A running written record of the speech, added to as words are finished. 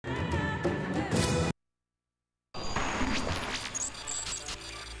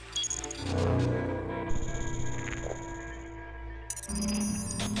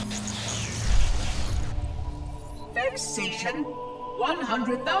relaxation.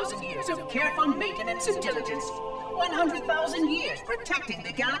 100,000 years of careful maintenance and diligence. 100,000 years protecting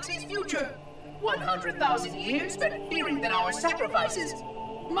the galaxy's future. 100,000 years spent fearing that our sacrifices,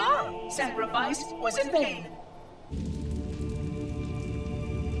 my sacrifice, was in vain.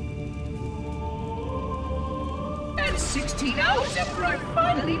 And 16 hours after I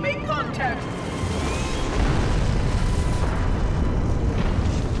finally made contact,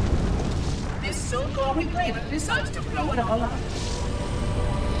 this so-called reclaimer decides to blow it all up.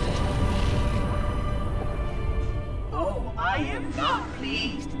 Oh, I am not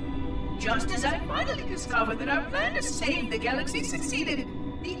pleased. Just as I finally discovered that our plan to save the galaxy succeeded,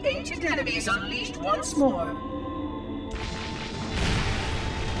 the ancient enemy is unleashed once more.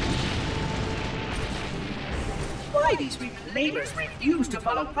 Why these reclaimers refuse to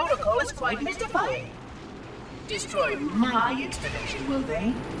follow protocol is quite mystifying. Destroy my installation, will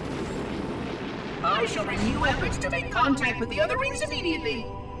they? I shall renew efforts to make contact with the other rings immediately.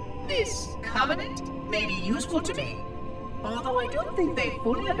 This covenant may be useful to me, although I don't think they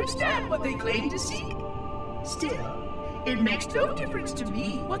fully understand what they claim to seek. Still, it makes no difference to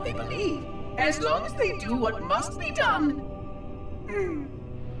me what they believe, as long as they do what must be done.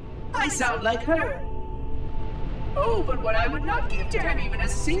 I sound like her. Oh, but what I would not give to have even a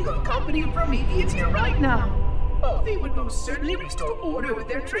single company of Prometheans here right now. Oh, they would most certainly restore order with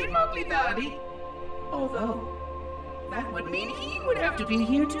their trademark lethality. Although, that would mean he would have to be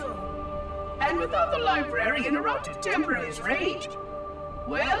here too. And without the librarian around to temper his rage,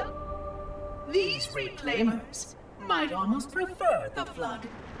 well, these reclaimers might almost prefer the Flood.